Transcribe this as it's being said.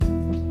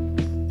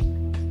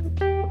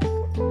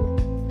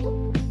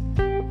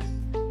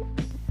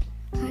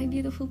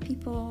beautiful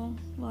people.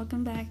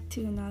 Welcome back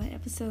to another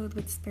episode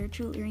with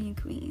Spiritual Aryan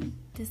Queen.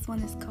 This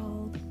one is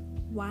called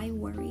Why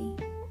Worry?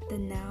 The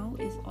Now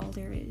is All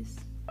There Is.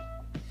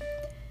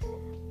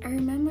 I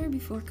remember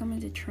before coming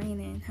to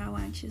training how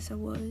anxious I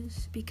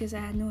was because I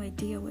had no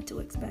idea what to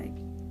expect.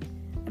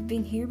 I've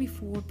been here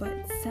before, but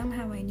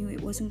somehow I knew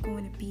it wasn't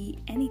going to be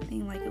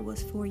anything like it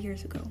was 4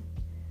 years ago.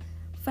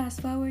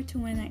 Fast forward to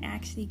when I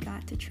actually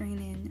got to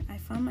training, I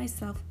found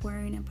myself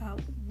worrying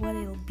about what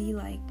it'll be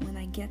like when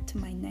I get to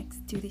my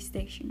next duty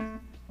station.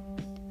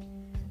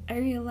 I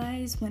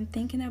realized when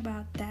thinking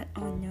about that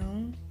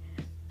unknown,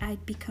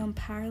 I'd become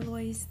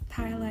paralyzed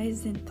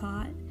in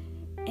thought,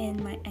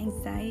 and my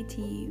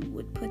anxiety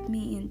would put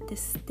me in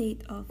this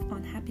state of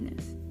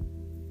unhappiness.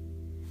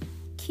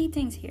 Key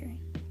things here.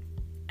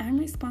 I'm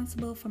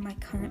responsible for my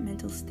current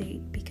mental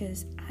state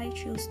because I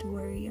chose to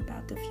worry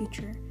about the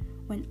future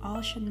when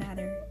all should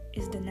matter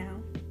is the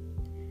now.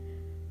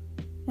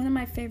 One of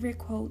my favorite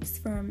quotes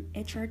from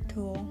Eckhart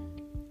Tolle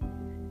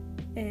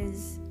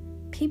is,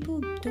 "People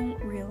don't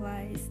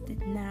realize that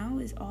now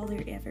is all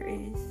there ever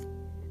is.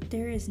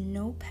 There is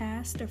no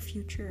past or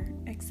future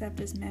except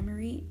as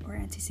memory or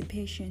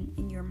anticipation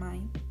in your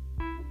mind."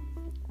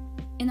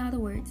 In other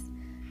words,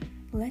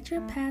 let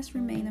your past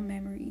remain a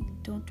memory.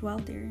 Don't dwell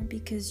there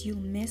because you'll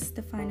miss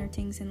the finer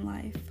things in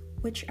life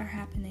which are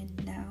happening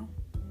now.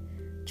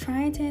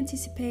 Trying to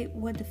anticipate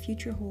what the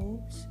future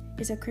holds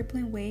is a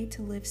crippling way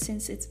to live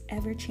since it's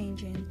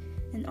ever-changing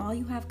and all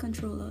you have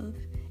control of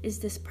is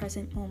this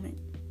present moment.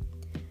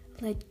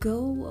 Let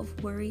go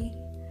of worry,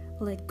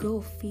 let go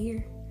of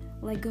fear,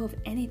 let go of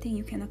anything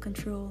you cannot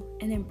control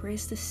and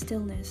embrace the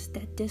stillness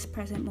that this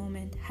present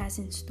moment has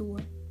in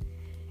store.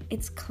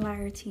 It's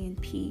clarity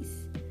and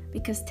peace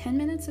because 10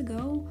 minutes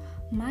ago,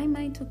 my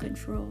mind took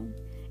control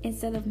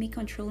instead of me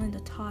controlling the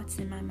thoughts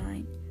in my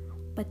mind.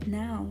 But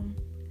now,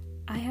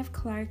 I have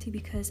clarity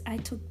because I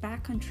took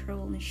back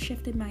control and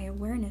shifted my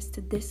awareness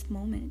to this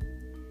moment.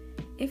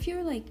 If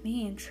you're like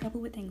me and trouble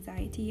with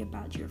anxiety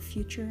about your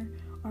future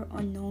or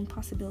unknown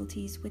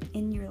possibilities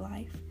within your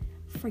life,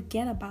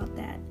 forget about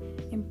that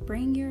and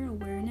bring your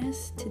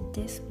awareness to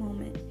this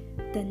moment,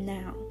 the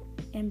now.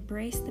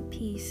 Embrace the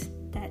peace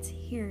that's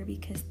here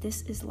because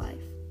this is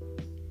life.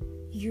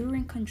 You're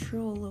in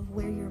control of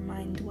where your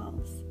mind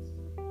dwells.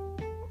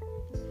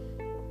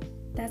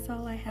 That's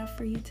all I have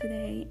for you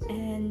today.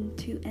 And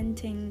to end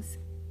things,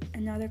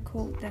 another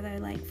quote that I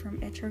like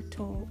from Eckhart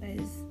Tolle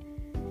is,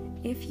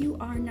 "If you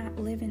are not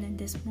living in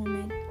this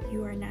moment,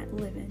 you are not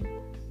living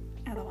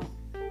at all."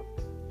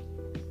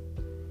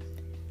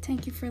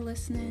 Thank you for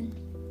listening.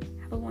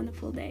 Have a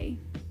wonderful day.